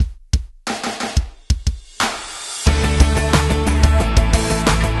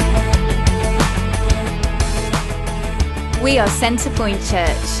We are Centrepoint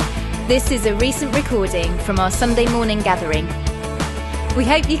Church. This is a recent recording from our Sunday morning gathering. We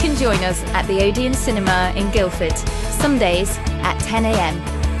hope you can join us at the Odeon Cinema in Guildford, Sundays at 10 a.m.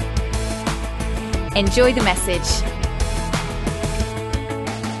 Enjoy the message.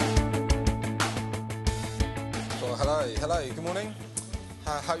 Well, hello, good morning.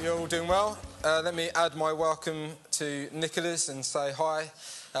 Hope you're all doing well. Let me add my welcome to Nicholas and say hi.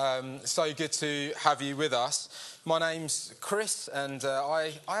 So good to have you with us. My name's Chris, and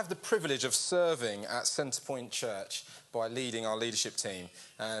I have the privilege of serving at Centrepoint Church by leading our leadership team.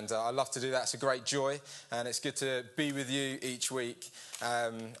 And I love to do that. It's a great joy, and it's good to be with you each week.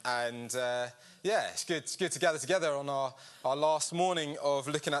 It's good to gather together on our last morning of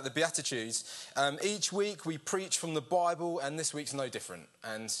looking at the Beatitudes. Each week we preach from the Bible, and this week's no different.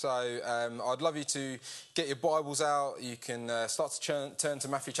 And so I'd love you to get your Bibles out. You can start to turn to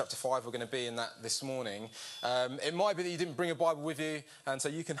Matthew chapter 5. We're going to be in that this morning. It might be that you didn't bring a Bible with you, and so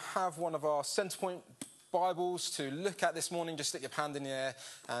you can have one of our Centrepoint Bibles to look at this morning. Just stick your hand in the air,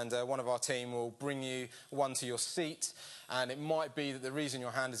 and one of our team will bring you one to your seat. And it might be that the reason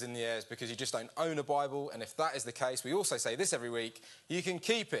your hand is in the air is because you just don't own a Bible. And if that is the case, we also say this every week, you can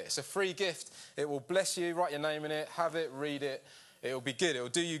keep it. It's a free gift. It will bless you. Write your name in it. Have it. Read it. It will be good. It will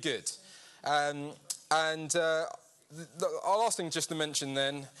do you good. Our last thing just to mention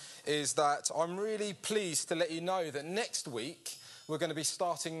then is that I'm really pleased to let you know that next week we're going to be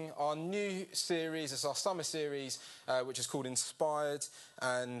starting our new series. It's our summer series, which is called Inspired,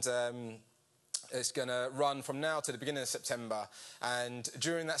 and it's going to run from now to the beginning of September. And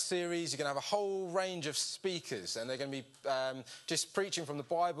during that series, you're going to have a whole range of speakers, and they're going to be just preaching from the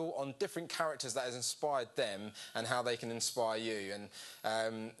Bible on different characters that has inspired them and how they can inspire you.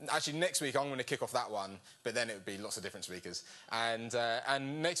 And actually, next week, I'm going to kick off that one, but then it would be lots of different speakers. And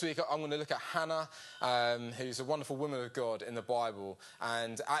next week, I'm going to look at Hannah, who's a wonderful woman of God in the Bible.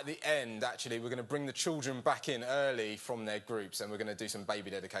 And at the end, actually, we're going to bring the children back in early from their groups, and we're going to do some baby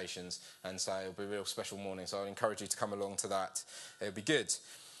dedications. And so it'll be a real special morning, so I encourage you to come along to that. It'll be good.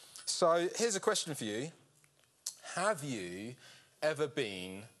 So here's a question for you. Have you ever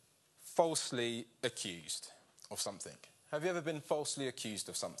been falsely accused of something? Have you ever been falsely accused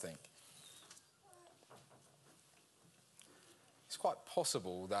of something? It's quite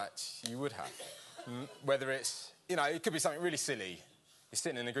possible that you would have. Whether it's, it could be something really silly. You're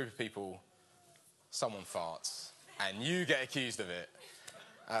sitting in a group of people, someone farts, and you get accused of it.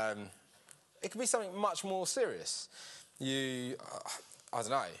 It could be something much more serious. I don't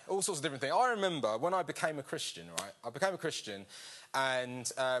know, all sorts of different things. I remember when I became a Christian, right? I became a Christian,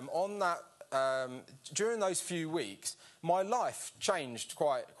 and during those few weeks, my life changed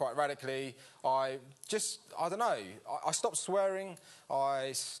quite radically. I stopped swearing.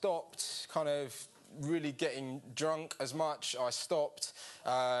 I stopped kind of really getting drunk as much. I stopped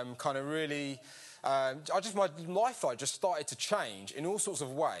my life just started to change in all sorts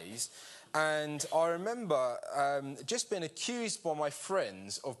of ways. And I remember just being accused by my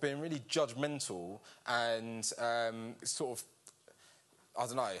friends of being really judgmental and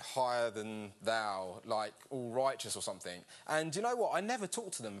higher than thou, like all righteous or something. And you know what? I never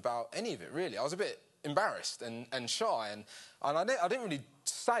talked to them about any of it, really. I was a bit embarrassed and shy, and I didn't really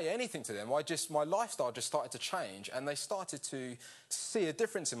say anything to them. My lifestyle just started to change, and they started to see a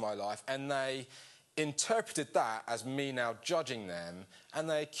difference in my life, and they interpreted that as me now judging them, and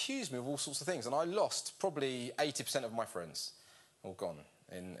they accused me of all sorts of things, and I lost probably 80% of my friends, all gone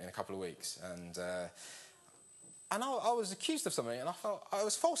in a couple of weeks, and I was accused of something, and I felt I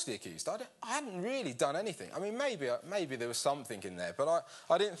was falsely accused. I hadn't really done anything. I mean, maybe there was something in there, but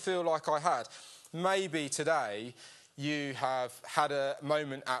I didn't feel like I had. Maybe today you have had a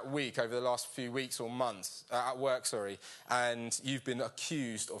moment at work over the last few weeks or months, and you've been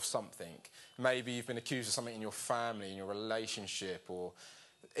accused of something. Maybe you've been accused of something in your family, in your relationship, or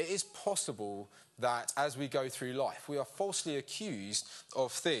it is possible that as we go through life, we are falsely accused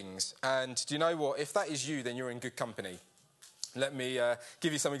of things. And do you know what? If that is you, then you're in good company. Let me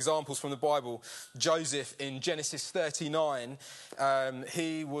give you some examples from the Bible. Joseph in Genesis 39,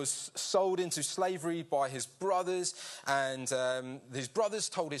 he was sold into slavery by his brothers, and his brothers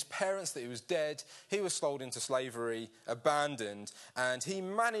told his parents that he was dead. He was sold into slavery, abandoned, and he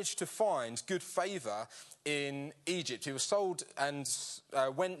managed to find good favour in Egypt. He was sold and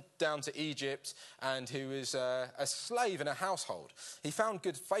went down to Egypt, and he was a slave in a household. He found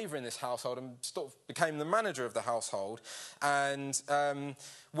good favour in this household and became the manager of the household. And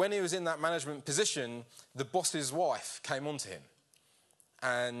when he was in that management position, the boss's wife came onto him,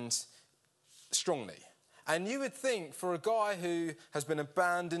 and strongly. And you would think for a guy who has been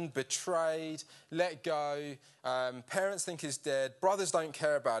abandoned, betrayed, let go, parents think he's dead, brothers don't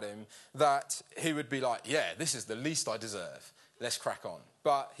care about him, that he would be like, yeah, this is the least I deserve. Let's crack on.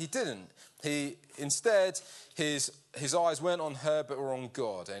 But he didn't. Instead, his eyes weren't on her, but were on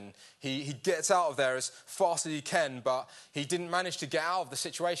God. And he gets out of there as fast as he can, but he didn't manage to get out of the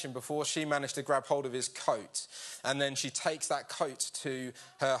situation before she managed to grab hold of his coat. And then she takes that coat to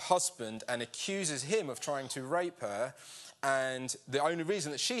her husband and accuses him of trying to rape her. And the only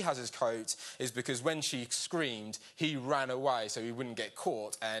reason that she has his coat is because when she screamed, he ran away so he wouldn't get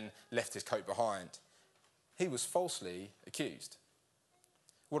caught and left his coat behind. He was falsely accused.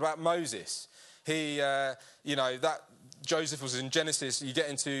 What about Moses? That Joseph was in Genesis. You get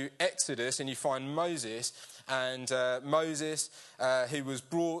into Exodus and you find Moses. And Moses, he was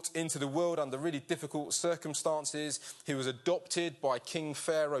brought into the world under really difficult circumstances. He was adopted by King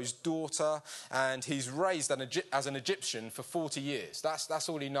Pharaoh's daughter. And he's raised as an Egyptian for 40 years. That's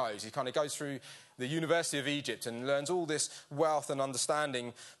all he knows. He kind of goes through the University of Egypt and learns all this wealth and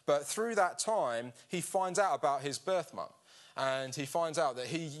understanding. But through that time, he finds out about his birth mum. And he finds out that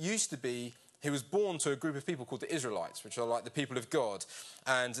he was born to a group of people called the Israelites, which are like the people of God.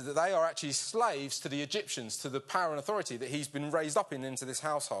 And that they are actually slaves to the Egyptians, to the power and authority that he's been raised up into this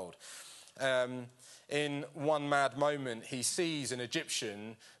household. In one mad moment, he sees an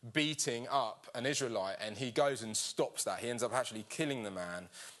Egyptian beating up an Israelite, and he goes and stops that. He ends up actually killing the man.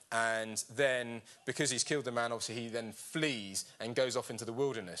 And then, because he's killed the man, obviously he then flees and goes off into the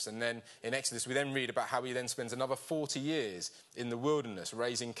wilderness. And then in Exodus, we then read about how he then spends another 40 years in the wilderness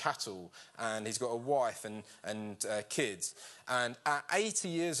raising cattle. And he's got a wife and kids. And at 80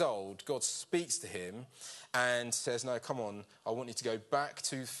 years old, God speaks to him and says, no, come on, I want you to go back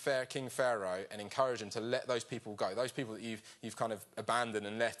to King Pharaoh and encourage him to let those people go. Those people that you've kind of abandoned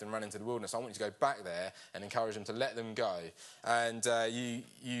and left and run into the wilderness, I want you to go back there and encourage them to let them go. And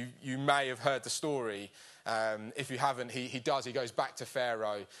you may have heard the story. If you haven't, he goes back to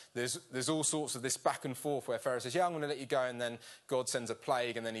Pharaoh. There's all sorts of this back and forth where Pharaoh says, yeah, I'm going to let you go, and then God sends a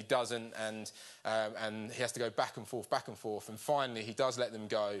plague, and then he doesn't, and he has to go back and forth, and finally he does let them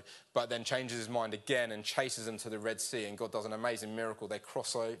go, but then changes his mind again and chases them to the Red Sea, and God does an amazing miracle. They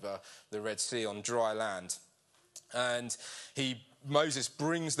cross over the Red Sea on dry land. And Moses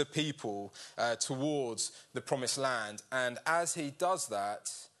brings the people towards the promised land, and as he does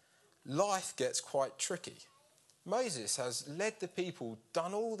that, life gets quite tricky. Moses has led the people,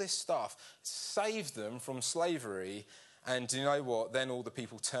 done all this stuff, saved them from slavery, and do you know what? Then all the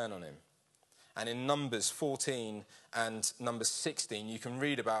people turn on him. And in Numbers 14 and Numbers 16, you can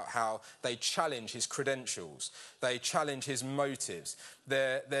read about how they challenge his credentials. They challenge his motives.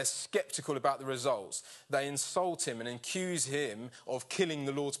 They're sceptical about the results. They insult him and accuse him of killing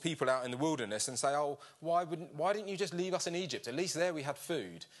the Lord's people out in the wilderness and say, oh, why didn't you just leave us in Egypt? At least there we had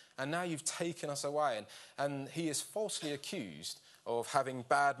food. And now you've taken us away. And he is falsely accused of having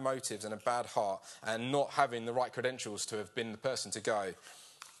bad motives and a bad heart and not having the right credentials to have been the person to go.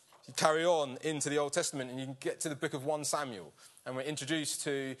 You carry on into the Old Testament and you can get to the book of 1 Samuel, and we're introduced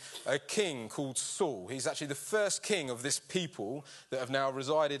to a king called Saul. He's actually the first king of this people that have now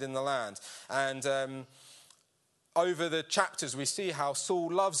resided in the land. And over the chapters we see how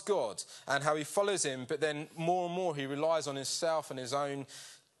Saul loves God and how he follows him, but then more and more he relies on himself and his own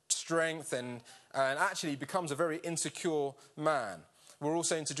strength and actually becomes a very insecure man. We're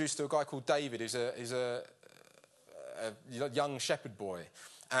also introduced to a guy called David, who's a young shepherd boy.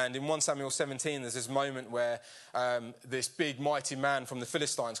 And in 1 Samuel 17, there's this moment where this big, mighty man from the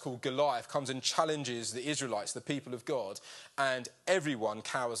Philistines called Goliath comes and challenges the Israelites, the people of God, and everyone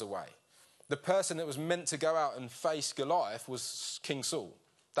cowers away. The person that was meant to go out and face Goliath was King Saul.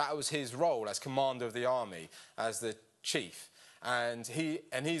 That was his role as commander of the army, as the chief. And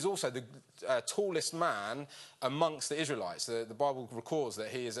he's also the tallest man amongst the Israelites. The Bible records that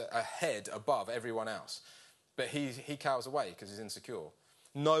he is a head above everyone else. But he cowers away because he's insecure.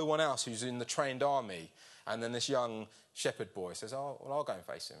 No one else who's in the trained army. And then this young shepherd boy says, oh, well, I'll go and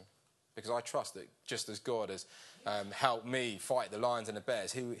face him. Because I trust that just as God has helped me fight the lions and the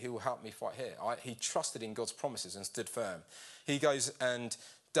bears, he will help me fight here. He trusted in God's promises and stood firm. He goes and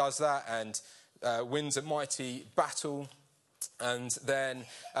does that and wins a mighty battle. And then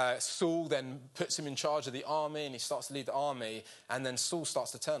Saul then puts him in charge of the army, and he starts to lead the army. And then Saul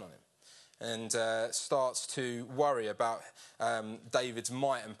starts to turn on him and starts to worry about David's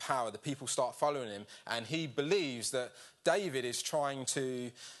might and power. The people start following him, and he believes that David is trying to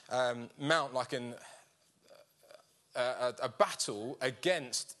mount like a battle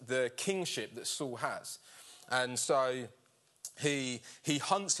against the kingship that Saul has. And so he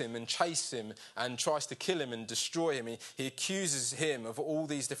hunts him and chases him and tries to kill him and destroy him. He accuses him of all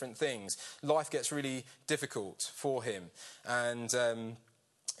these different things. Life gets really difficult for him, and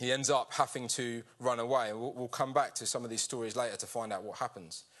he ends up having to run away. And we'll come back to some of these stories later to find out what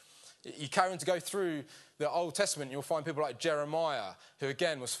happens. You carry on to go through the Old Testament, you'll find people like Jeremiah, who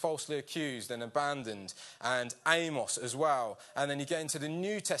again was falsely accused and abandoned, and Amos as well. And then you get into the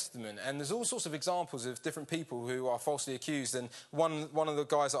New Testament, and there's all sorts of examples of different people who are falsely accused. And one of the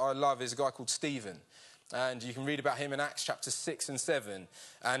guys that I love is a guy called Stephen. And you can read about him in Acts chapter 6 and 7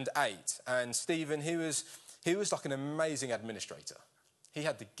 and 8. And Stephen, he was like an amazing administrator. He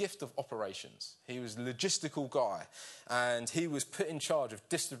had the gift of operations. He was a logistical guy, and he was put in charge of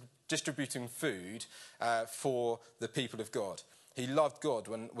distributing food for the people of God. He loved God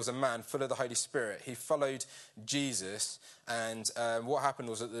was a man full of the Holy Spirit. He followed Jesus, and what happened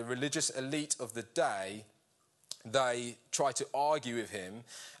was that the religious elite of the day, they tried to argue with him,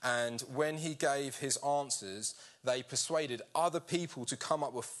 and when he gave his answers, they persuaded other people to come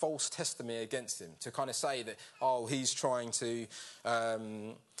up with false testimony against him, to kind of say that, he's trying to,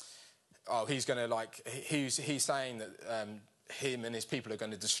 he's saying that him and his people are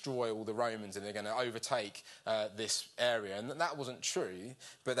going to destroy all the Romans and they're going to overtake this area. And that wasn't true,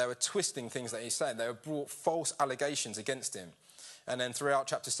 but they were twisting things that he said. They were brought false allegations against him. And then throughout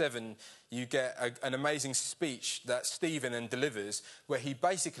chapter 7, you get an amazing speech that Stephen then delivers, where he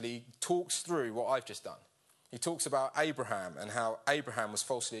basically talks through what I've just done. He talks about Abraham and how Abraham was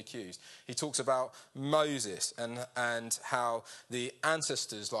falsely accused. He talks about Moses and how the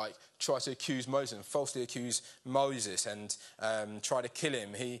ancestors try to accuse Moses and falsely accuse Moses and try to kill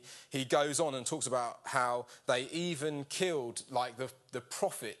him. He goes on and talks about how they even killed the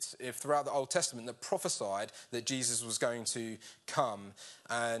prophets throughout the Old Testament that prophesied that Jesus was going to come.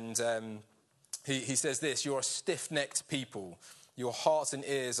 And he says this: "You're a stiff-necked people. Your hearts and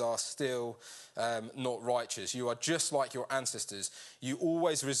ears are still not righteous. You are just like your ancestors. You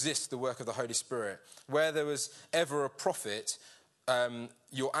always resist the work of the Holy Spirit. Where there was ever a prophet,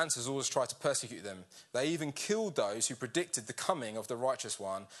 your ancestors always tried to persecute them. They even killed those who predicted the coming of the righteous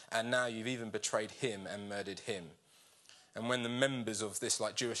one, and now you've even betrayed him and murdered him." And when the members of this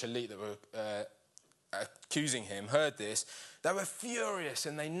Jewish elite that were accusing him heard this, they were furious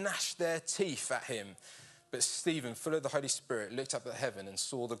and they gnashed their teeth at him. But Stephen, full of the Holy Spirit, looked up at heaven and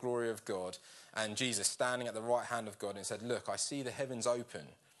saw the glory of God and Jesus standing at the right hand of God, and said, "Look, I see the heavens open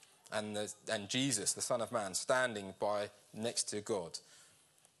and Jesus, the Son of Man, standing next to God."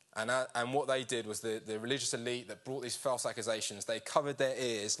 And what they did was the religious elite that brought these false accusations, they covered their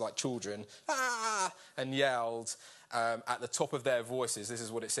ears like children, and yelled at the top of their voices. This is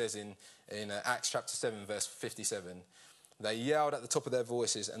what it says in Acts chapter 7, verse 57. They yelled at the top of their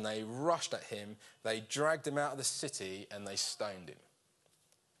voices and they rushed at him. They dragged him out of the city and they stoned him.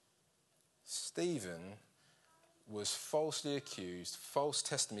 Stephen was falsely accused. False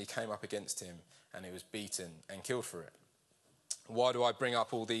testimony came up against him and he was beaten and killed for it. Why do I bring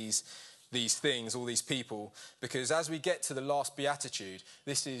up all these things, all these people? Because as we get to the last beatitude,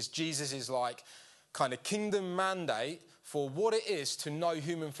 this is Jesus' kind of kingdom mandate for what it is to know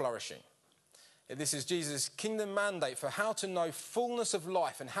human flourishing. This is Jesus' kingdom mandate for how to know fullness of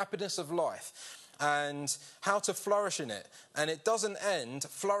life and happiness of life and how to flourish in it. And it doesn't end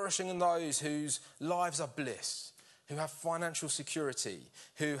flourishing in those whose lives are bliss, who have financial security,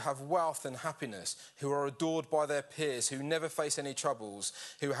 who have wealth and happiness, who are adored by their peers, who never face any troubles,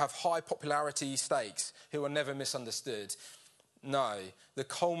 who have high popularity stakes, who are never misunderstood. No, the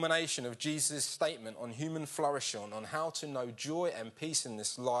culmination of Jesus' statement on human flourishing, on how to know joy and peace in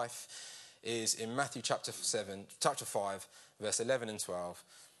this life, is in Matthew chapter 5, verse 11 and 12,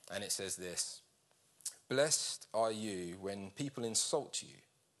 and it says this: "Blessed are you when people insult you,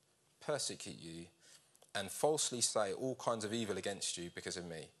 persecute you, and falsely say all kinds of evil against you because of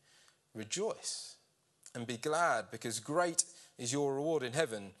me. Rejoice and be glad, because great is your reward in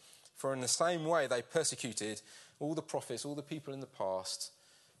heaven. For in the same way they persecuted all the prophets, all the people in the past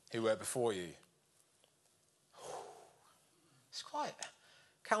who were before you." It's quite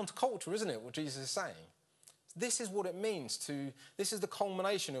counterculture, isn't it, what Jesus is saying? This is what it means this is the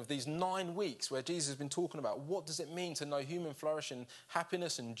culmination of these 9 weeks where Jesus has been talking about what does it mean to know human flourishing,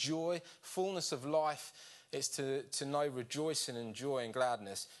 happiness and joy, fullness of life. It's to know rejoicing and joy and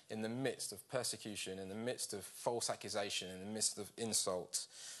gladness in the midst of persecution, in the midst of false accusation, in the midst of insults.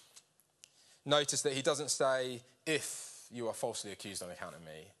 Notice that he doesn't say, "if you are falsely accused on account of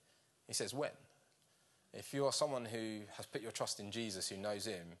me." He says, "when." If you are someone who has put your trust in Jesus, who knows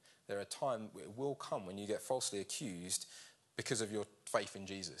him, there are times it will come when you get falsely accused because of your faith in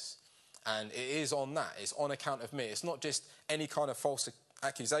Jesus. And it is on that. It's on account of me. It's not just any kind of false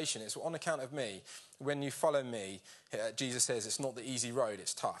accusation. It's on account of me. When you follow me, Jesus says it's not the easy road,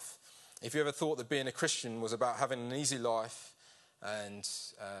 it's tough. If you ever thought that being a Christian was about having an easy life and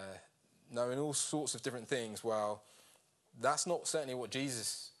knowing all sorts of different things, well, that's not certainly what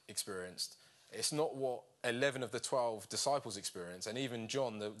Jesus experienced. It's not what 11 of the 12 disciples experienced. And even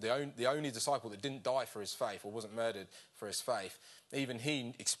John, the only disciple that didn't die for his faith or wasn't murdered for his faith, even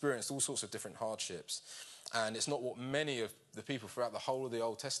he experienced all sorts of different hardships. And it's not what many of the people throughout the whole of the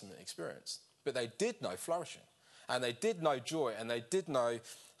Old Testament experienced. But they did know flourishing. And they did know joy. And they did know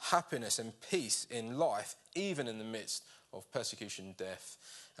happiness and peace in life, even in the midst of persecution, death,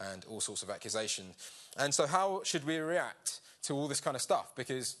 and all sorts of accusations. And so how should we react to all this kind of stuff?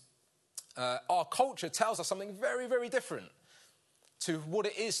 Because our culture tells us something very, very different to what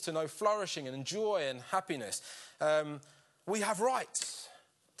it is to know flourishing and joy and happiness. We have rights,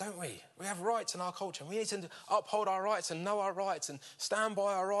 don't we? We have rights in our culture. We need to uphold our rights and know our rights and stand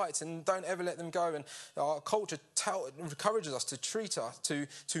by our rights and don't ever let them go. And our culture encourages us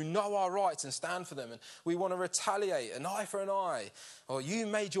to know our rights and stand for them. And we want to retaliate, an eye for an eye. Or you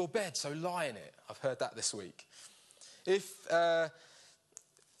made your bed, so lie in it. I've heard that this week. If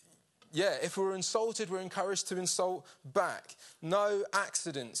we're insulted, we're encouraged to insult back. No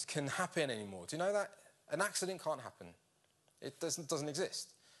accidents can happen anymore. Do you know that? An accident can't happen. It doesn't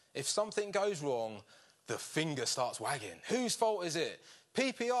exist. If something goes wrong, the finger starts wagging. Whose fault is it?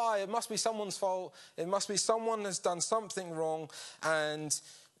 PPI, it must be someone's fault. It must be someone has done something wrong. And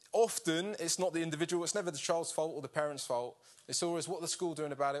often, it's not the individual. It's never the child's fault or the parent's fault. It's always what the school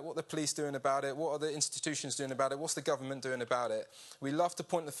doing about it, what the police doing about it, what are the institutions doing about it, what's the government doing about it. We love to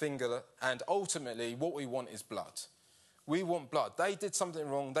point the finger, and ultimately what we want is blood. We want blood. They did something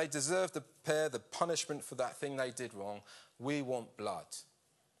wrong. They deserve the punishment for that thing they did wrong. We want blood.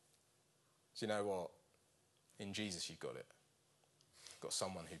 Do you know what? In Jesus you've got it. You've got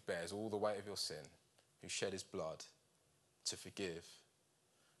someone who bears all the weight of your sin, who shed his blood to forgive,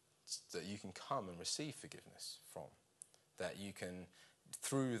 that you can come and receive forgiveness from. That you can,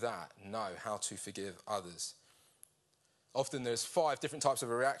 through that, know how to forgive others. Often there's 5 different types of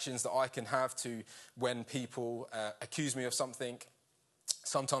reactions that I can have to when people accuse me of something.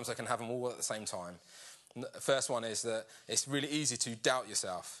 Sometimes I can have them all at the same time. The first one is that it's really easy to doubt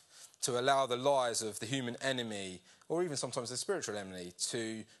yourself, to allow the lies of the human enemy, or even sometimes the spiritual enemy,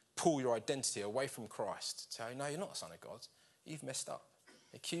 to pull your identity away from Christ. Say, no, you're not a son of God. You've messed up.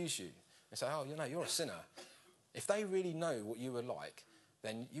 Accuse you. And say, oh, you're a sinner. If they really know what you were like,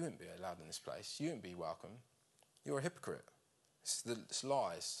 then you wouldn't be allowed in this place. You wouldn't be welcome. You're a hypocrite. It's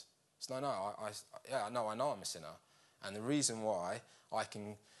lies. I know I'm a sinner. And the reason why I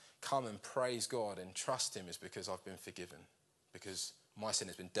can come and praise God and trust him is because I've been forgiven. Because my sin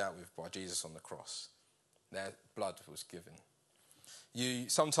has been dealt with by Jesus on the cross. Their blood was given.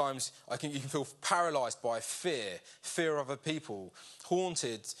 Sometimes you can feel paralysed by fear of other people,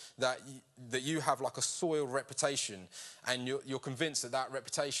 haunted that you have like a soiled reputation, and you're convinced that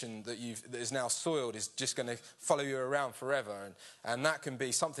reputation that is now soiled is just going to follow you around forever, and that can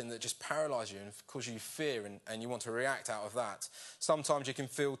be something that just paralyses you and cause you fear, and you want to react out of that. Sometimes you can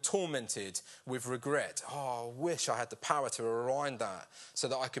feel tormented with regret. Oh, I wish I had the power to rewind that so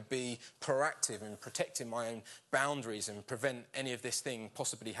that I could be proactive in protecting my own boundaries and prevent any of this thing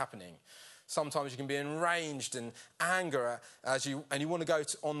possibly happening. Sometimes you can be enraged and anger and you want to go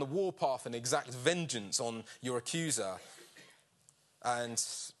on the warpath and exact vengeance on your accuser. And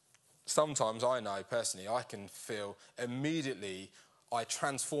sometimes I know personally I can feel immediately I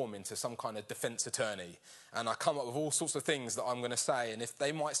transform into some kind of defence attorney, and I come up with all sorts of things that I'm going to say, and if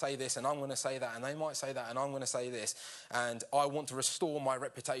they might say this and I'm going to say that, and they might say that and I'm going to say this, and I want to restore my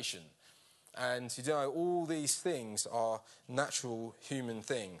reputation. And all these things are natural human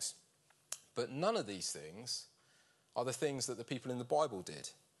things. But none of these things are the things that the people in the Bible did,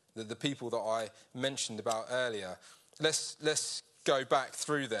 the people that I mentioned about earlier. Let's go back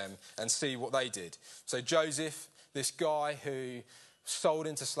through them and see what they did. So Joseph, this guy who sold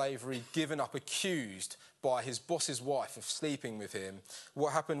into slavery, given up, accused by his boss's wife of sleeping with him.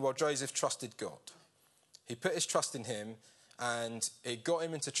 What happened? Well, Joseph trusted God. He put his trust in him, and it got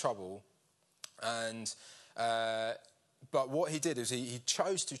him into trouble. And but what he did is he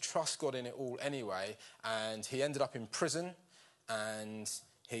chose to trust God in it all anyway, and he ended up in prison, and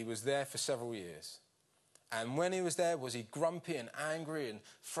he was there for several years. And when he was there, was he grumpy and angry and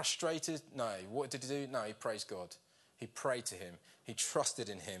frustrated? No. What did he do? No, he praised God. He prayed to him. He trusted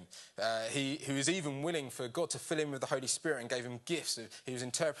in him. He was even willing for God to fill him with the Holy Spirit and gave him gifts. He was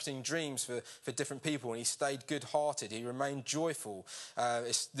interpreting dreams for different people, and he stayed good-hearted. He remained joyful.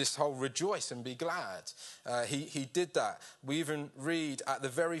 It's this whole rejoice and be glad. He did that. We even read at the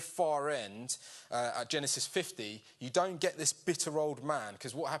very far end, at Genesis 50, you don't get this bitter old man,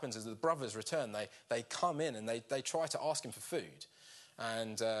 because what happens is the brothers return. They come in and they try to ask him for food.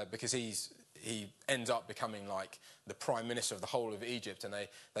 And because he ends up becoming like the prime minister of the whole of Egypt, and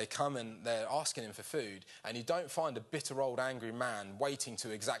they come and they're asking him for food, and you don't find a bitter old angry man waiting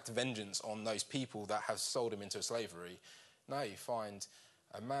to exact vengeance on those people that have sold him into slavery. No, you find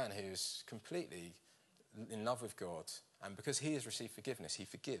a man who's completely in love with God, and because he has received forgiveness, he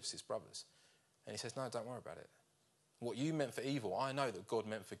forgives his brothers. And he says, no, don't worry about it. What you meant for evil, I know that God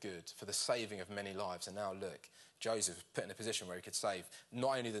meant for good, for the saving of many lives. And now look, Joseph was put in a position where he could save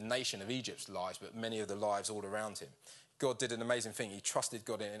not only the nation of Egypt's lives, but many of the lives all around him. God did an amazing thing. He trusted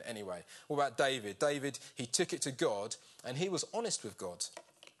God in it anyway. What about David? David, he took it to God, and he was honest with God.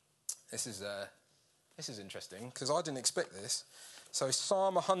 This is interesting, because I didn't expect this. So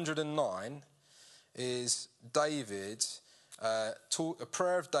Psalm 109 is David, a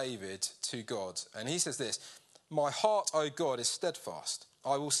prayer of David to God. And he says this: my heart, O God, is steadfast.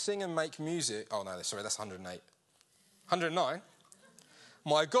 I will sing and make music. Oh, no, sorry, that's 108. 109.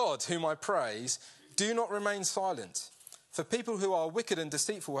 My God, whom I praise, do not remain silent. For people who are wicked and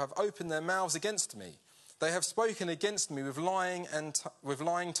deceitful have opened their mouths against me. They have spoken against me with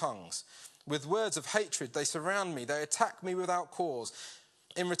lying tongues. With words of hatred they surround me. They attack me without cause.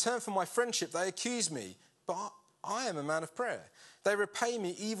 In return for my friendship they accuse me. But I am a man of prayer. They repay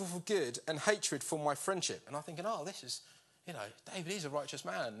me evil for good and hatred for my friendship. And I'm thinking, oh, this is, David, he's a righteous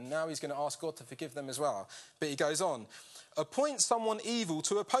man. And now he's going to ask God to forgive them as well. But he goes on, appoint someone evil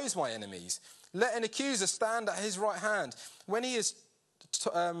to oppose my enemies. Let an accuser stand at his right hand. When he is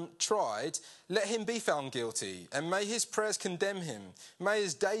tried, let him be found guilty, and may his prayers condemn him. May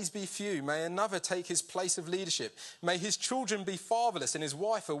his days be few. May another take his place of leadership. May his children be fatherless and his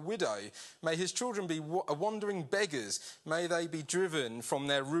wife a widow. May his children be wandering beggars. May they be driven from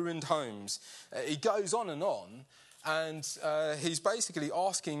their ruined homes. He goes on, and he's basically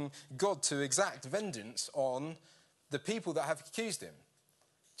asking God to exact vengeance on the people that have accused him.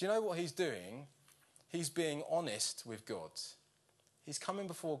 Do you know what he's doing? He's being honest with God. He's coming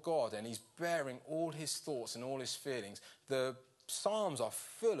before God and he's bearing all his thoughts and all his feelings. The Psalms are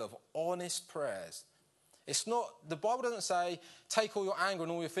full of honest prayers. It's not, the Bible doesn't say, take all your anger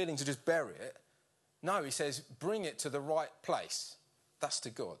and all your feelings and just bury it. No, he says, bring it to the right place. That's to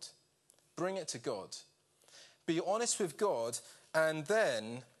God. Bring it to God. Be honest with God, and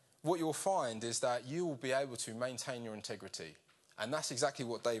then what you'll find is that you will be able to maintain your integrity. And that's exactly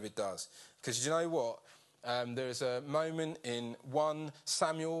what David does. Because you know what? There's a moment in 1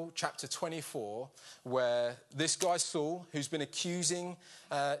 Samuel chapter 24 where this guy Saul, who's been accusing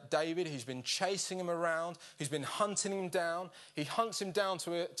David, who's been chasing him around, who's been hunting him down, he hunts him down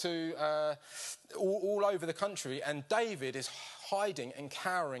all over the country, and David is hiding and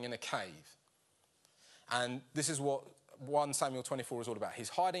cowering in a cave. And this is what 1 Samuel 24 is all about. He's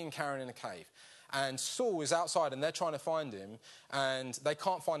hiding and cowering in a cave. And Saul is outside and they're trying to find him, and they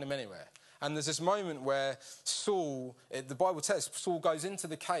can't find him anywhere. And there's this moment where Saul, the Bible says, Saul goes into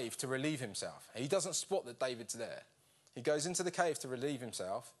the cave to relieve himself. He doesn't spot that David's there. He goes into the cave to relieve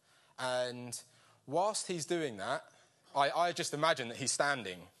himself, and whilst he's doing that, I just imagine that he's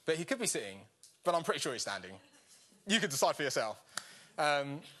standing, but he could be sitting, but I'm pretty sure he's standing. You can decide for yourself.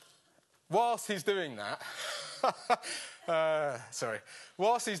 Whilst he's doing that,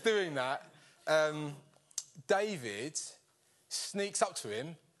 whilst he's doing that, David sneaks up to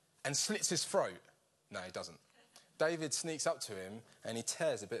him and slits his throat. No, he doesn't. David sneaks up to him and he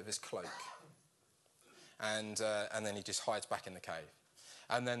tears a bit of his cloak. And then he just hides back in the cave.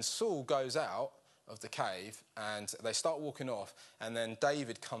 And then Saul goes out of the cave and they start walking off. And then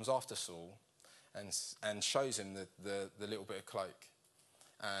David comes after Saul and shows him the little bit of cloak.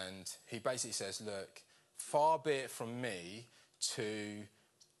 And he basically says, look, far be it from me to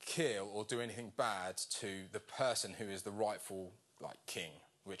kill or do anything bad to the person who is the rightful king,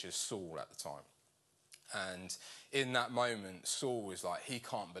 which is Saul at the time. And in that moment, Saul was like, he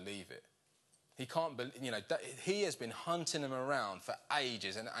can't believe it. He can't believe, he has been hunting him around for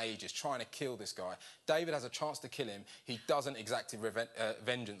ages and ages, trying to kill this guy. David has a chance to kill him. He doesn't exact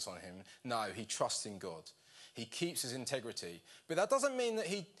vengeance on him. No, he trusts in God. He keeps his integrity. But that doesn't mean that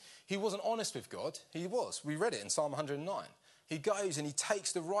he wasn't honest with God. He was. We read it in Psalm 109. He goes and he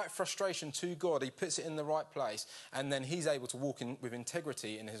takes the right frustration to God. He puts it in the right place. And then he's able to walk in with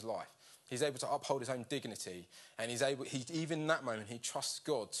integrity in his life. He's able to uphold his own dignity. And even in that moment, he trusts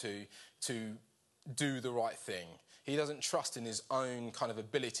God to do the right thing. He doesn't trust in his own kind of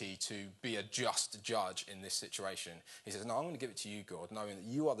ability to be a just judge in this situation. He says, no, I'm going to give it to you, God, knowing that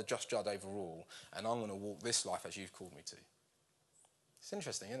you are the just judge over all, and I'm going to walk this life as you've called me to. It's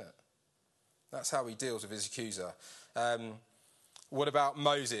interesting, isn't it? That's how he deals with his accuser. What about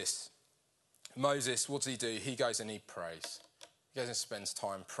Moses? Moses, what does he do? He goes and he prays. He goes and spends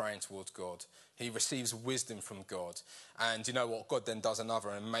time praying towards God. He receives wisdom from God. And you know what? God then does another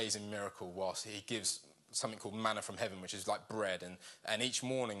amazing miracle whilst he gives something called manna from heaven, which is like bread. And each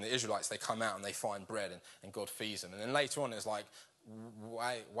morning the Israelites, they come out and they find bread and God feeds them. And then later on it's like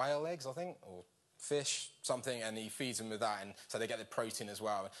whale eggs, I think, or fish, something, and he feeds them with that, and so they get the protein as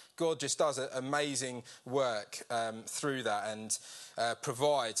well. God just does amazing work through that and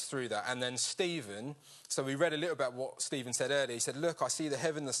provides through that. And then Stephen, so we read a little about what Stephen said earlier. He said, look, I see the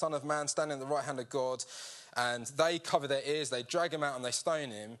heaven, the Son of Man standing at the right hand of God, and they cover their ears, they drag him out and they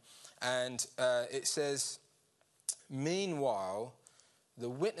stone him. And it says, meanwhile, the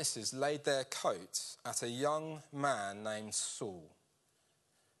witnesses laid their coats at a young man named Saul.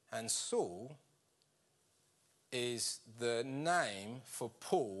 And Saul is the name for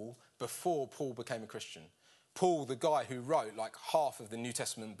Paul before Paul became a Christian. Paul, the guy who wrote like half of the New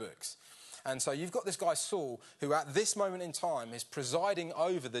Testament books. And so you've got this guy Saul, who at this moment in time is presiding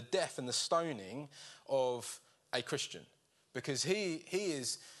over the death and the stoning of a Christian. Because he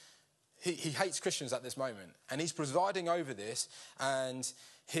hates Christians at this moment. And he's presiding over this, and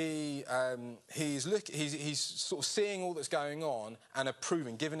he's sort of seeing all that's going on and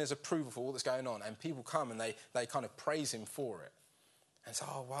approving, giving his approval for all that's going on. And people come and they kind of praise him for it. And so,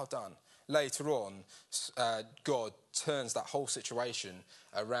 oh, well done. Later on, God turns that whole situation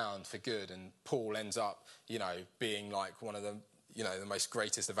around for good, and Paul ends up, being like one of the, the most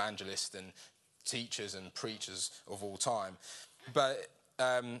greatest evangelists and teachers and preachers of all time. But,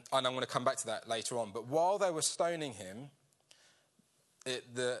 and I'm going to come back to that later on. But while they were stoning him,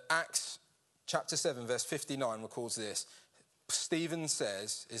 the Acts chapter 7 verse 59 records this. Stephen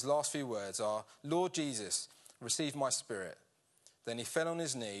says, his last few words are, Lord Jesus, receive my spirit. Then he fell on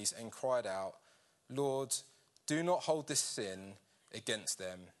his knees and cried out, Lord, do not hold this sin against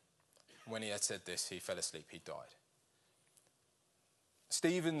them. When he had said this, he fell asleep, he died.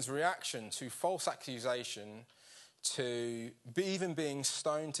 Stephen's reaction to false accusation, to even being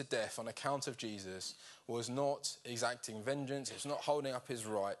stoned to death on account of Jesus, was not exacting vengeance, it was not holding up his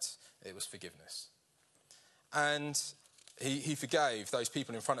rights, it was forgiveness. And he forgave those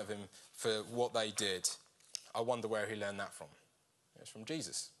people in front of him for what they did. I wonder where he learned that from. It's from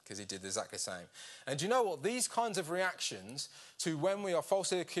Jesus, because he did exactly the same. And do you know what? These kinds of reactions to when we are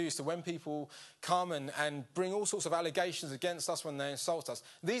falsely accused, to when people come and bring all sorts of allegations against us when they insult us,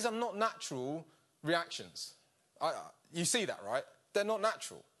 these are not natural reactions. You see that, right? They're not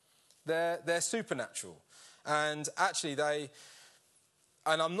natural. They're supernatural. And actually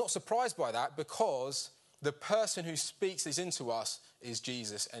and I'm not surprised by that, because the person who speaks this into us is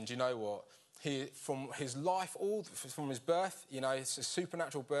Jesus. And do you know what? From his life, from his birth, it's a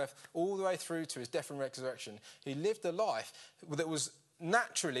supernatural birth, all the way through to his death and resurrection, he lived a life that was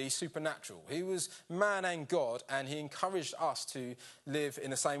naturally supernatural. He was man and God, and he encouraged us to live in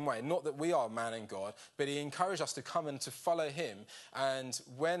the same way. Not that we are man and God, but he encouraged us to come and to follow him. And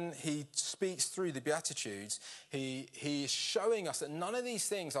when he speaks through the Beatitudes, he is showing us that none of these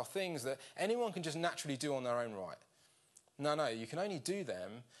things are things that anyone can just naturally do on their own right. No, you can only do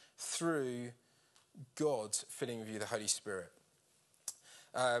them through God filling with you the Holy Spirit.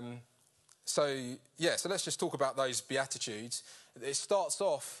 So let's just talk about those Beatitudes.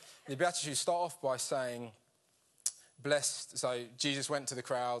 The Beatitudes start off by saying, blessed. So Jesus went to the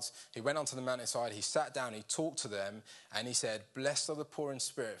crowds, he went onto the mountainside, he sat down, he talked to them, and he said, blessed are the poor in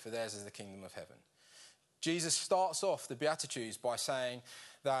spirit, for theirs is the kingdom of heaven. Jesus starts off the Beatitudes by saying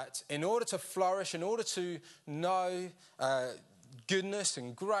that in order to flourish, in order to know goodness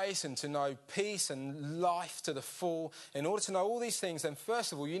and grace and to know peace and life to the full, in order to know all these things, then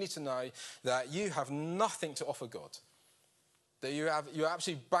first of all, you need to know that you have nothing to offer God. That you're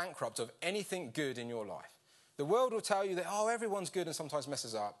absolutely bankrupt of anything good in your life. The world will tell you that, everyone's good and sometimes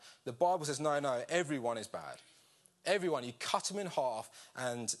messes up. The Bible says, no, everyone is bad. Everyone, you cut them in half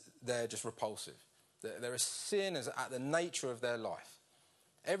and they're just repulsive. There is sin at the nature of their life.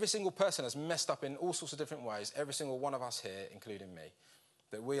 Every single person has messed up in all sorts of different ways, every single one of us here, including me,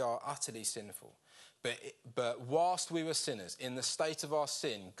 that we are utterly sinful. But whilst we were sinners, in the state of our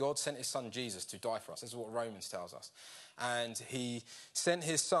sin, God sent his son Jesus to die for us. This is what Romans tells us. And he sent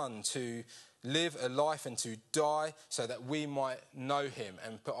his son to live a life and to die so that we might know him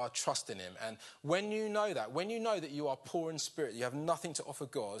and put our trust in him. And when you know that you are poor in spirit, you have nothing to offer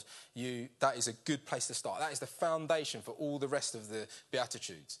God, that is a good place to start. That is the foundation for all the rest of the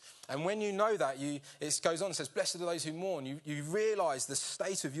Beatitudes. And when you know that, it goes on and says, blessed are those who mourn. You realise the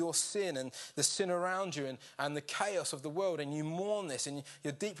state of your sin and the sin around you and the chaos of the world, and you mourn this and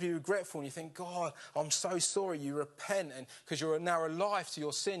you're deeply regretful and you think, God, I'm so sorry. You repent because you're now alive to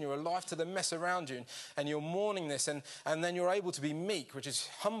your sin, you're alive to the mess around you, and you're mourning this, and then you're able to be meek, which is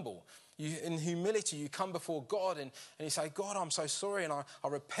humble. In humility, you come before God and you say, God, I'm so sorry, and I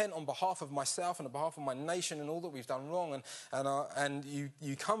repent on behalf of myself and on behalf of my nation and all that we've done wrong. And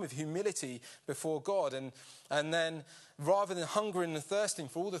you come with humility before God. And then rather than hungering and thirsting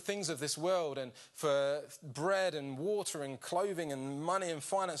for all the things of this world and for bread and water and clothing and money and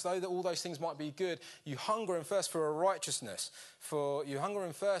finance, though that all those things might be good, you hunger and thirst for a righteousness. You hunger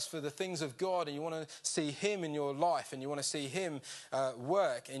and thirst for the things of God, and you want to see him in your life, and you want to see him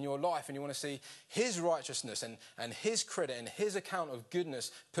work in your life, and you want to see his righteousness and his credit and his account of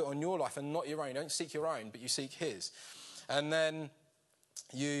goodness put on your life and not your own. You don't seek your own, but you seek his. And then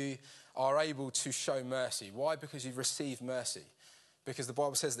you are able to show mercy. Why? Because you've received mercy. Because the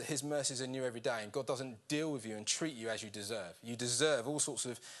Bible says that his mercies are new every day, and God doesn't deal with you and treat you as you deserve. You deserve all sorts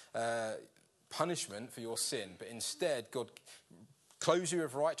of punishment for your sin, but instead God clothes you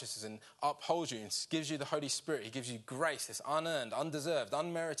with righteousness and upholds you and gives you the Holy Spirit. He gives you grace, this unearned, undeserved,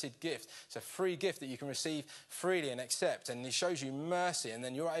 unmerited gift. It's a free gift that you can receive freely and accept, and he shows you mercy, and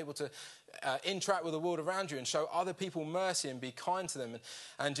then you're able to interact with the world around you and show other people mercy and be kind to them.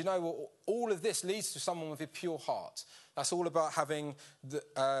 And you know what? All of this leads to someone with a pure heart. That's all about having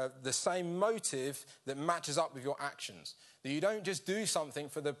the same motive that matches up with your actions. That you don't just do something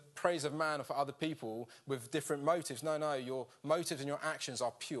for the praise of man or for other people with different motives. No, your motives and your actions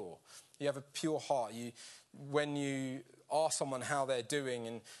are pure. You have a pure heart. When you ask someone how they're doing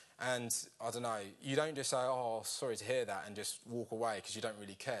and I don't know, you don't just say, oh, sorry to hear that, and just walk away because you don't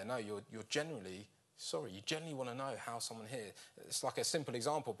really care. No, you're genuinely sorry. You genuinely want to know how someone here. It's like a simple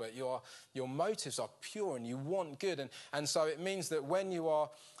example, but your motives are pure and you want good. And so it means that when you are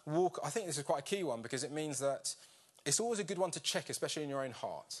I think this is quite a key one, because it means that it's always a good one to check, especially in your own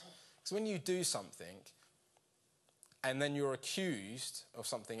heart. Because when you do something and then you're accused of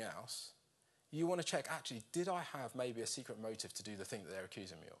something else, you want to check, actually, did I have maybe a secret motive to do the thing that they're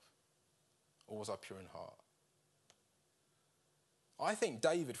accusing me of? Or was I pure in heart? I think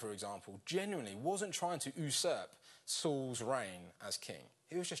David, for example, genuinely wasn't trying to usurp Saul's reign as king.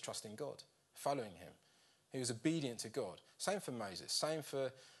 He was just trusting God, following him. He was obedient to God. Same for Moses, same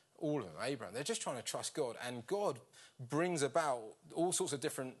for all of them, Abraham. They're just trying to trust God, and God brings about all sorts of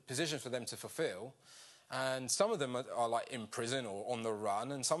different positions for them to fulfill. And some of them are like in prison or on the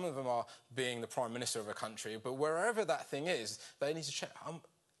run, and some of them are being the prime minister of a country. But wherever that thing is, they need to check,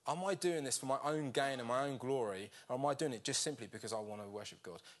 am I doing this for my own gain and my own glory, or am I doing it just simply because I want to worship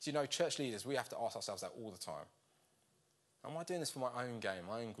God? So, you know, church leaders, we have to ask ourselves that all the time. Am I doing this for my own gain,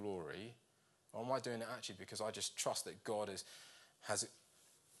 my own glory, or am I doing it actually because I just trust that God has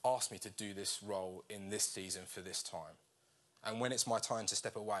asked me to do this role in this season for this time? And when it's my time to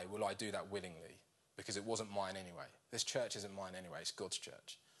step away, will I do that willingly? Because it wasn't mine anyway. This church isn't mine anyway. It's God's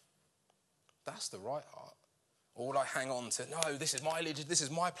church. That's the right heart. Or will I hang on to, no, this is my allegiance, this is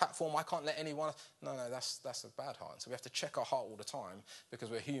my platform, I can't let anyone... No, that's a bad heart. So we have to check our heart all the time, because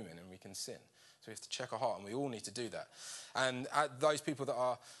we're human and we can sin. So we have to check our heart, and we all need to do that. And those people that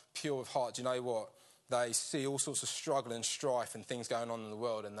are pure of heart, do you know what? They see all sorts of struggle and strife and things going on in the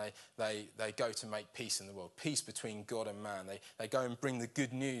world, and they go to make peace in the world, peace between God and man. They go and bring the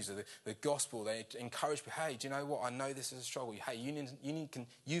good news of the gospel. They encourage people, hey, do you know what? I know this is a struggle. Hey,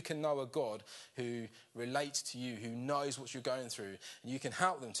 you can know a God who relates to you, who knows what you're going through, and you can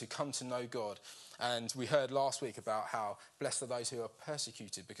help them to come to know God. And we heard last week about how blessed are those who are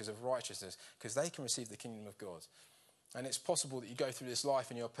persecuted because of righteousness, because they can receive the kingdom of God. And it's possible that you go through this life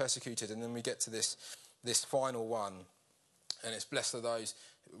and you're persecuted, and then we get to this final one, and it's blessed are those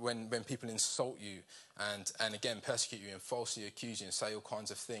when people insult you and again persecute you and falsely accuse you and say all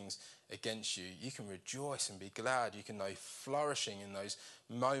kinds of things against you. You can rejoice and be glad. You can know flourishing in those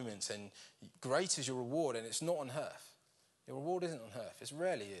moments, and great is your reward, and it's not on earth. Your reward isn't on earth. It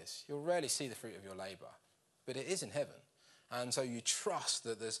rarely is. You'll rarely see the fruit of your labour, but it is in heaven. And so you trust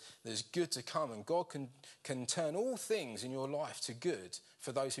that there's good to come, and God can turn all things in your life to good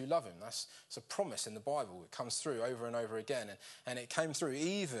for those who love him. That's a promise in the Bible. It comes through over and over again. And it came through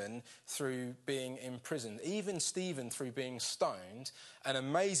even through being imprisoned. Even Stephen through being stoned, an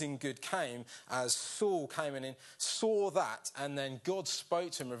amazing good came as Saul came in and saw that, and then God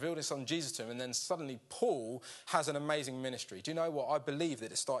spoke to him, revealed his son Jesus to him, and then suddenly Paul has an amazing ministry. Do you know what? I believe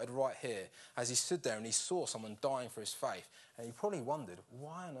that it started right here as he stood there and he saw someone dying for his faith. And he probably wondered,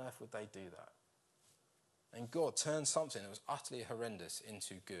 why on earth would they do that? And God turned something that was utterly horrendous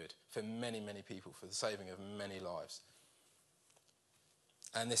into good for many, many people, for the saving of many lives.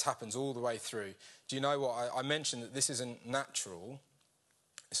 And this happens all the way through. Do you know what? I mentioned that this isn't natural.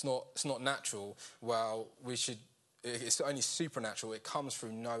 It's not natural. Well, it's only supernatural. It comes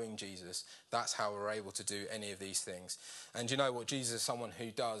through knowing Jesus. That's how we're able to do any of these things. And you know what? Jesus is someone who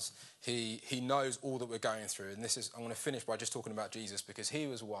does. He knows all that we're going through. And I'm going to finish by just talking about Jesus, because he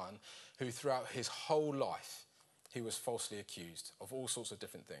was one who throughout his whole life, he was falsely accused of all sorts of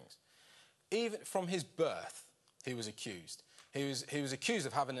different things. Even from his birth, he was accused. He was accused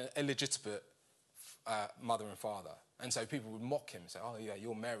of having an illegitimate mother and father. And so people would mock him and say, oh yeah,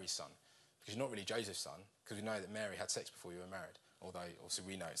 you're Mary's son. Because you're not really Joseph's son, because we know that Mary had sex before you were married. Although, obviously,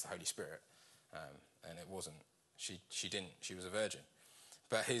 we know it's the Holy Spirit. And it wasn't. She didn't. She was a virgin.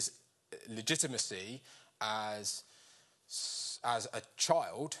 But his legitimacy as a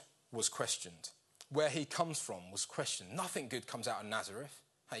child was questioned. Where he comes from was questioned. Nothing good comes out of Nazareth.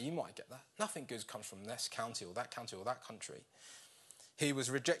 Hey, you might get that. Nothing good comes from this county or that country. He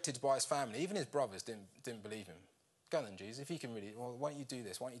was rejected by his family. Even his brothers didn't believe him. Go then, Jesus, if you can really, well, why don't you do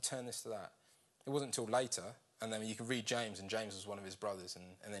this? Why don't you turn this to that? It wasn't until later, and then you can read James, and James was one of his brothers,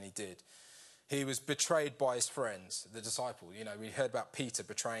 and then he did. He was betrayed by his friends, the disciples. You know, we heard about Peter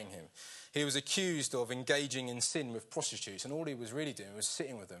betraying him. He was accused of engaging in sin with prostitutes, and all he was really doing was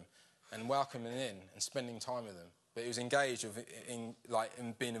sitting with them and welcoming them in and spending time with them. But he was engaged in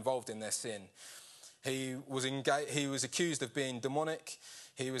being involved in their sin. He was accused of being demonic.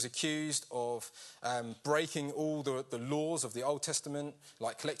 He was accused of breaking all the laws of the Old Testament,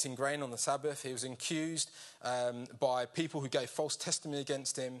 like collecting grain on the Sabbath. He was accused by people who gave false testimony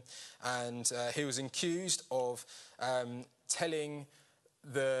against him. And he was accused of telling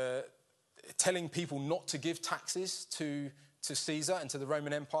people not to give taxes to Caesar and to the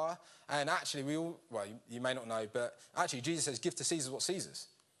Roman Empire. And actually, you may not know, but actually Jesus says, give to Caesar what Caesar's.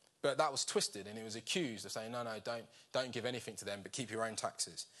 But that was twisted, and he was accused of saying, no, don't give anything to them, but keep your own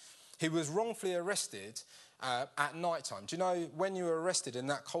taxes. He was wrongfully arrested at night time. Do you know, when you were arrested in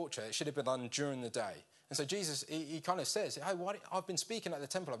that culture, it should have been done during the day. And so Jesus, he kind of says, hey, I've been speaking at the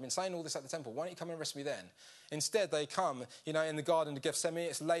temple. I've been saying all this at the temple. Why don't you come and arrest me then? Instead, they come, in the Garden of Gethsemane.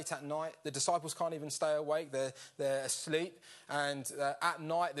 It's late at night. The disciples can't even stay awake. They're asleep. And at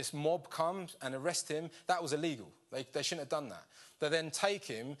night, this mob comes and arrests him. That was illegal. They shouldn't have done that. They then take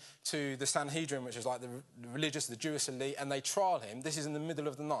him to the Sanhedrin, which is like the Jewish elite, and they trial him. This is in the middle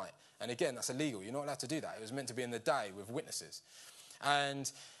of the night. And again, that's illegal. You're not allowed to do that. It was meant to be in the day with witnesses.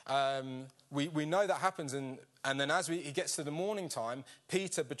 And we know that happens. And then as he gets to the morning time,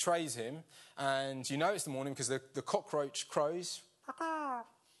 Peter betrays him. And you know it's the morning because the cockroach crows,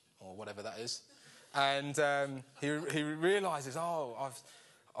 or whatever that is. And he realises,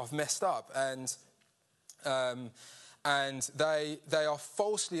 I've messed up. And they are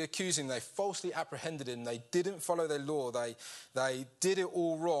falsely accusing, they falsely apprehended him, they didn't follow their law, they did it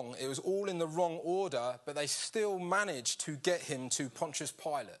all wrong. It was all in the wrong order, but they still managed to get him to Pontius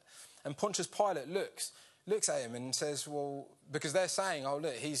Pilate. And Pontius Pilate looks at him and says, well, because they're saying, oh,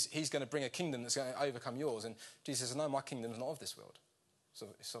 look, he's going to bring a kingdom that's going to overcome yours. And Jesus says, no, my kingdom's not of this world. So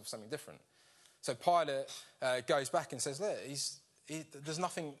it's of something different. So Pilate goes back and says, look, he's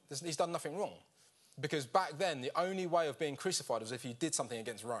done nothing wrong. Because back then, the only way of being crucified was if you did something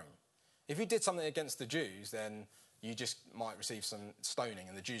against Rome. If you did something against the Jews, then you just might receive some stoning,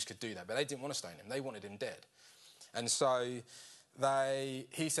 and the Jews could do that. But they didn't want to stone him. They wanted him dead. And so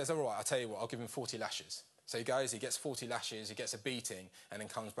he says, all right, I'll tell you what, I'll give him 40 lashes. So he goes, he gets 40 lashes, he gets a beating, and then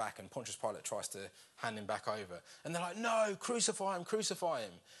comes back, and Pontius Pilate tries to hand him back over. And they're like, no, crucify him, crucify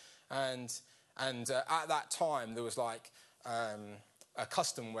him. And at that time, there was like a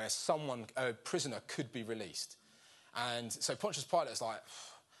custom where a prisoner could be released. And so Pontius Pilate's like,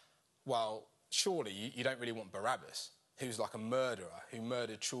 well, surely you don't really want Barabbas, who's like a murderer, who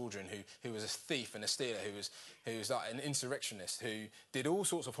murdered children, who was a thief and a stealer, who was like an insurrectionist, who did all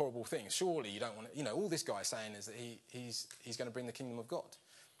sorts of horrible things. Surely you don't want to, all this guy's saying is that he's going to bring the kingdom of God.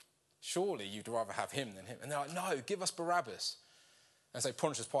 Surely you'd rather have him than him. And they're like, no, give us Barabbas. And so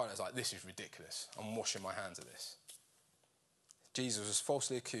Pontius Pilate's like, this is ridiculous. I'm washing my hands of this. Jesus was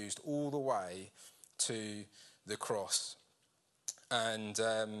falsely accused all the way to the cross. And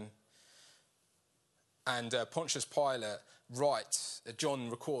Pontius Pilate writes, John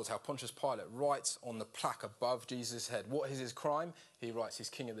records how Pontius Pilate writes on the plaque above Jesus' head, what is his crime? He writes, he's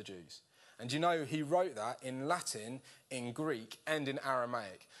King of the Jews. And you know, he wrote that in Latin, in Greek, and in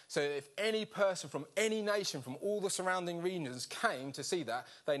Aramaic. So if any person from any nation, from all the surrounding regions came to see that,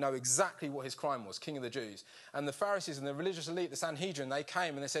 they know exactly what his crime was, King of the Jews. And the Pharisees and the religious elite, the Sanhedrin, they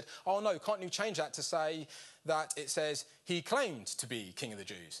came and they said, oh no, can't you change that to say that it says he claimed to be King of the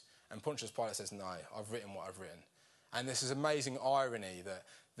Jews? And Pontius Pilate says, no, I've written what I've written. And this is amazing irony that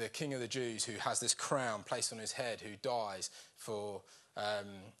the King of the Jews, who has this crown placed on his head, who dies for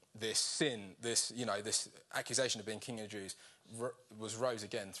this sin, this accusation of being King of the Jews, rose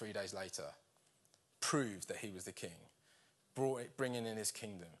again 3 days later, proved that he was the king, bringing in his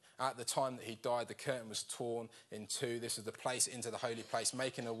kingdom. At the time that he died, the curtain was torn in two. This was the place into the holy place,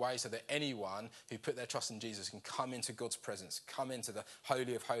 making a way so that anyone who put their trust in Jesus can come into God's presence, come into the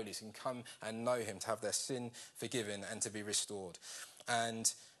Holy of Holies, can come and know him, to have their sin forgiven and to be restored.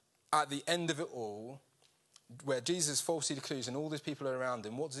 And at the end of it all, where Jesus is falsely accused and all these people are around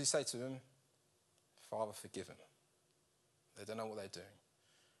him, what does he say to them? Father, forgive them. They don't know what they're doing.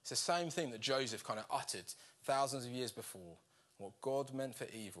 It's the same thing that Joseph kind of uttered thousands of years before. What God meant for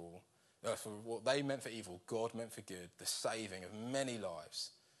evil, for what they meant for evil, God meant for good, the saving of many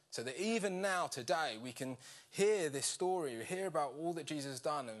lives. So that even now, today, we can hear this story, we hear about all that Jesus has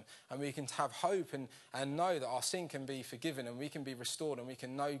done, and we can have hope and know that our sin can be forgiven and we can be restored and we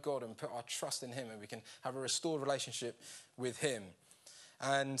can know God and put our trust in him and we can have a restored relationship with him.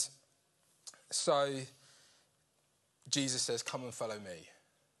 And so Jesus says, come and follow me.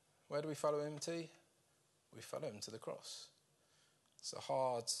 Where do we follow him to? We follow him to the cross. It's a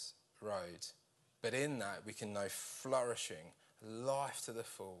hard road, but in that we can know flourishing, life to the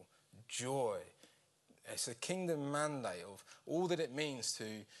full, joy. It's a kingdom mandate of all that it means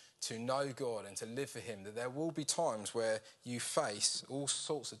to know God and to live for him, that there will be times where you face all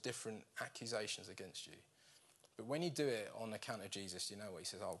sorts of different accusations against you. But when you do it on account of Jesus, you know what he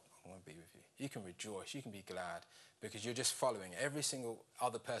says, oh, I want to be with you. You can rejoice, you can be glad, because you're just following every single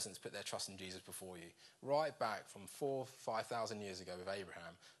other person that's put their trust in Jesus before you, right back from 4,000-5,000 years ago with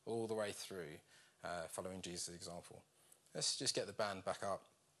Abraham, all the way through, following Jesus' example. Let's just get the band back up.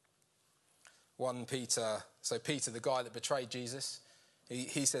 1 Peter, so Peter, the guy that betrayed Jesus,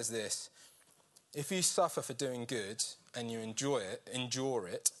 he says this, if you suffer for doing good and you endure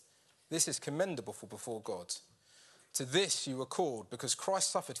it, this is commendable before God. To this you were called, because Christ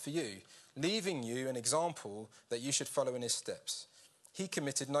suffered for you, leaving you an example that you should follow in his steps. He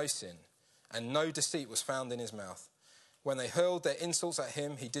committed no sin, and no deceit was found in his mouth. When they hurled their insults at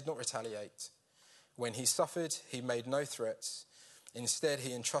him, he did not retaliate. When he suffered, he made no threats. Instead,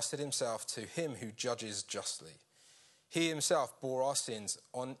 he entrusted himself to him who judges justly. He himself bore our sins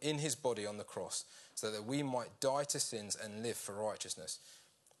in his body on the cross, so that we might die to sins and live for righteousness.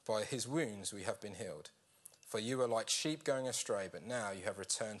 By his wounds we have been healed. For you were like sheep going astray, but now you have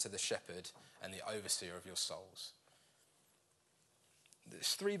returned to the shepherd and the overseer of your souls.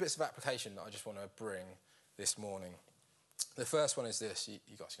 There's 3 bits of application that I just want to bring this morning. The first one is this.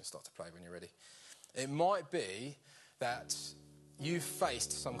 You guys can start to play when you're ready. It might be that you've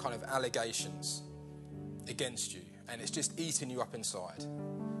faced some kind of allegations against you, and it's just eating you up inside.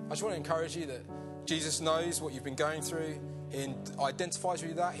 I just want to encourage you that Jesus knows what you've been going through. He identifies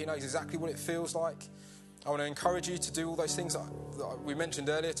with that. He knows exactly what it feels like. I want to encourage you to do all those things that we mentioned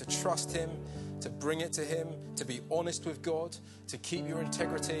earlier, to trust him, to bring it to him, to be honest with God, to keep your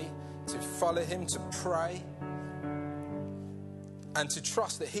integrity, to follow him, to pray, and to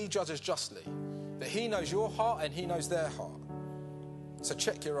trust that he judges justly, that he knows your heart and he knows their heart. So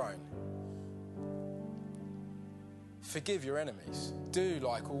check your own. Forgive your enemies. Do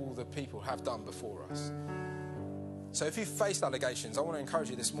like all the people have done before us. So if you've faced allegations, I want to encourage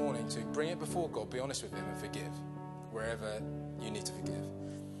you this morning to bring it before God, be honest with him and forgive wherever you need to forgive.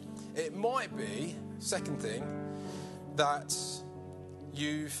 It might be, second thing, that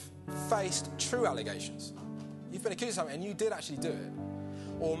you've faced true allegations. You've been accused of something and you did actually do it.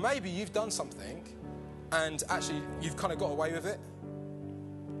 Or maybe you've done something and actually you've kind of got away with it.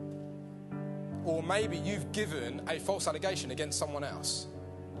 Or maybe you've given a false allegation against someone else.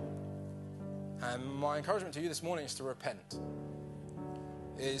 And my encouragement to you this morning is to repent,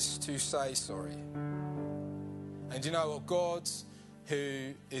 is to say sorry. And you know what? God,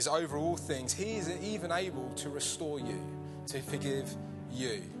 who is over all things, he is even able to restore you, to forgive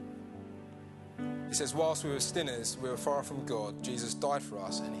you. He says, whilst we were sinners, we were far from God, Jesus died for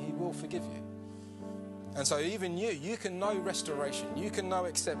us, and he will forgive you. And so even you can know restoration. You can know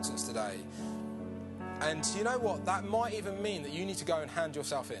acceptance today. And you know what? That might even mean that you need to go and hand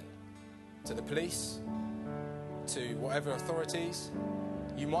yourself in to the police, to whatever authorities.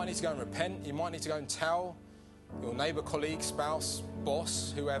 You might need to go and repent. You might need to go and tell your neighbour, colleague, spouse,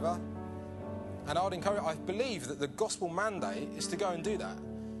 boss, whoever. And I believe that the gospel mandate is to go and do that.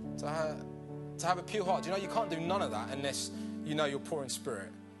 To have a pure heart. You can't do none of that unless you know you're poor in spirit.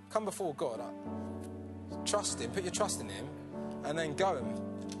 Come before God. Trust Him. Put your trust in Him. And then go and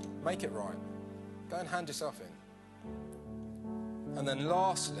make it right. Go and hand yourself in. And then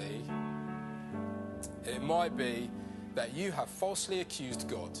lastly, it might be that you have falsely accused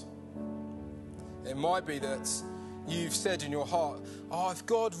God. It might be that you've said in your heart, if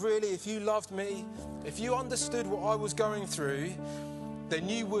God really, if you loved me, if you understood what I was going through, then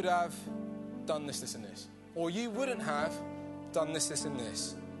you would have done this, this and this. Or you wouldn't have done this, this and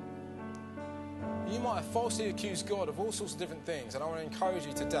this. You might have falsely accused God of all sorts of different things. And I want to encourage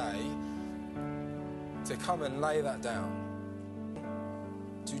you today to come and lay that down.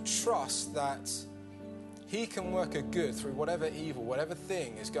 To trust that He can work a good through whatever evil, whatever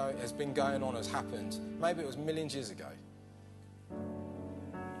thing has been going on, has happened. Maybe it was millions of years ago.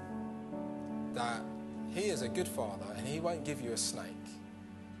 That He is a good Father and He won't give you a snake.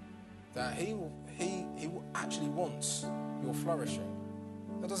 That He actually wants your flourishing.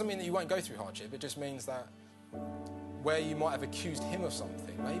 That doesn't mean that you won't go through hardship. It just means that where you might have accused Him of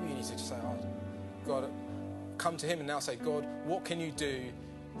something, maybe you need to just say, God, come to Him and now say, God, what can you do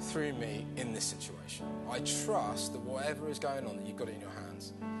through me in this situation? I trust that whatever is going on, that you've got it in your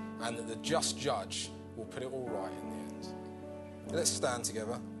hands, and that the just judge will put it all right in the end. Let's stand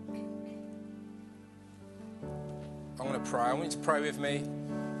together. I'm going to pray. I want you to pray with me,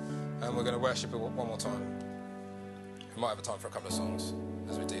 and we're going to worship it one more time. We might have a time for a couple of songs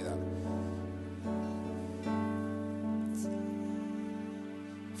as we do that.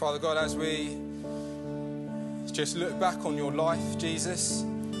 Father God, as we just look back on your life, Jesus,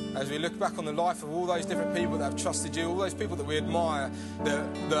 as we look back on the life of all those different people that have trusted you, all those people that we admire,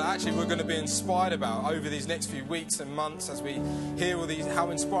 that actually we're going to be inspired about over these next few weeks and months, as we hear all these, how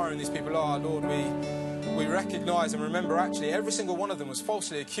inspiring these people are, Lord, we recognise and remember actually every single one of them was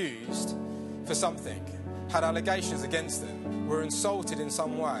falsely accused for something, had allegations against them, were insulted in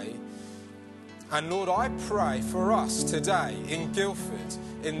some way. And Lord, I pray for us today in Guildford,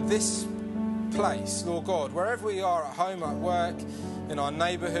 in this place, Lord God, wherever we are, at home, at work, in our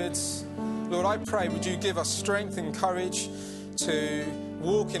neighbourhoods, Lord, I pray, would you give us strength and courage to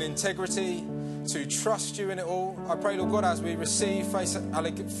walk in integrity, to trust you in it all. I pray, Lord God, as we receive false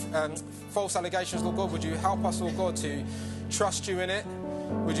allegations, Lord God, would you help us, Lord God, to trust you in it?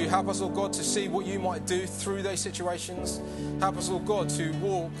 Would you help us, Lord God, to see what you might do through those situations? Help us, Lord God, to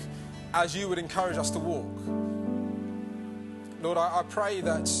walk as you would encourage us to walk. Lord, I pray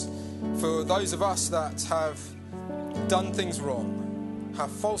that for those of us that have done things wrong,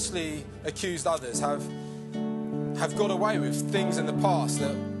 have falsely accused others, have got away with things in the past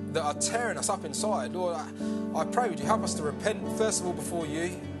that are tearing us up inside, Lord, I pray, would you help us to repent, first of all, before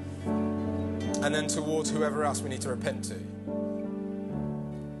you, and then towards whoever else we need to repent to.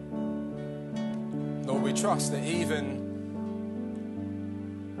 Lord, we trust that even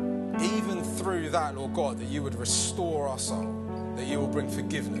through that, Lord God, that you would restore our soul, that you will bring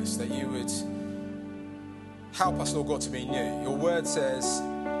forgiveness, that you would help us, Lord God, to be new. Your word says,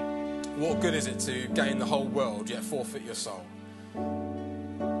 what good is it to gain the whole world yet forfeit your soul?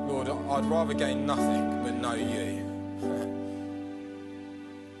 Lord, I'd rather gain nothing but know you.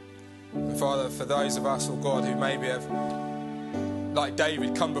 And Father, for those of us, Lord God, who maybe have, like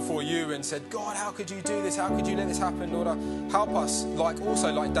David, come before you and said, God, how could you do this? How could you let this happen? Lord, help us,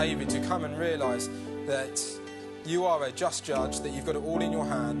 like David, to come and realise that you are a just judge, that you've got it all in your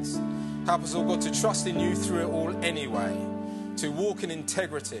hands. Help us, Lord God, to trust in you through it all anyway, to walk in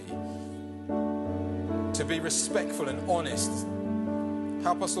integrity, to be respectful and honest.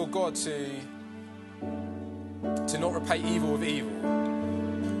 Help us, Lord God, to not repay evil with evil,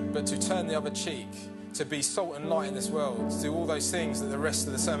 but to turn the other cheek, to be salt and light in this world, to do all those things that the rest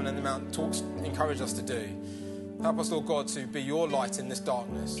of the Sermon on the Mount encourage us to do. Help us, Lord God, to be your light in this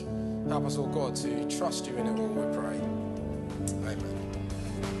darkness. Help us, Lord God, to trust you in it all, we pray. Amen.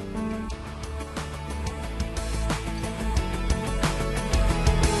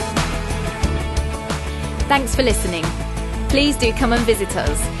 Thanks for listening. Please do come and visit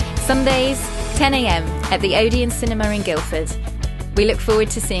us. Sundays, 10 a.m. at the Odeon Cinema in Guildford. We look forward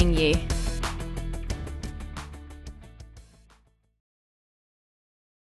to seeing you.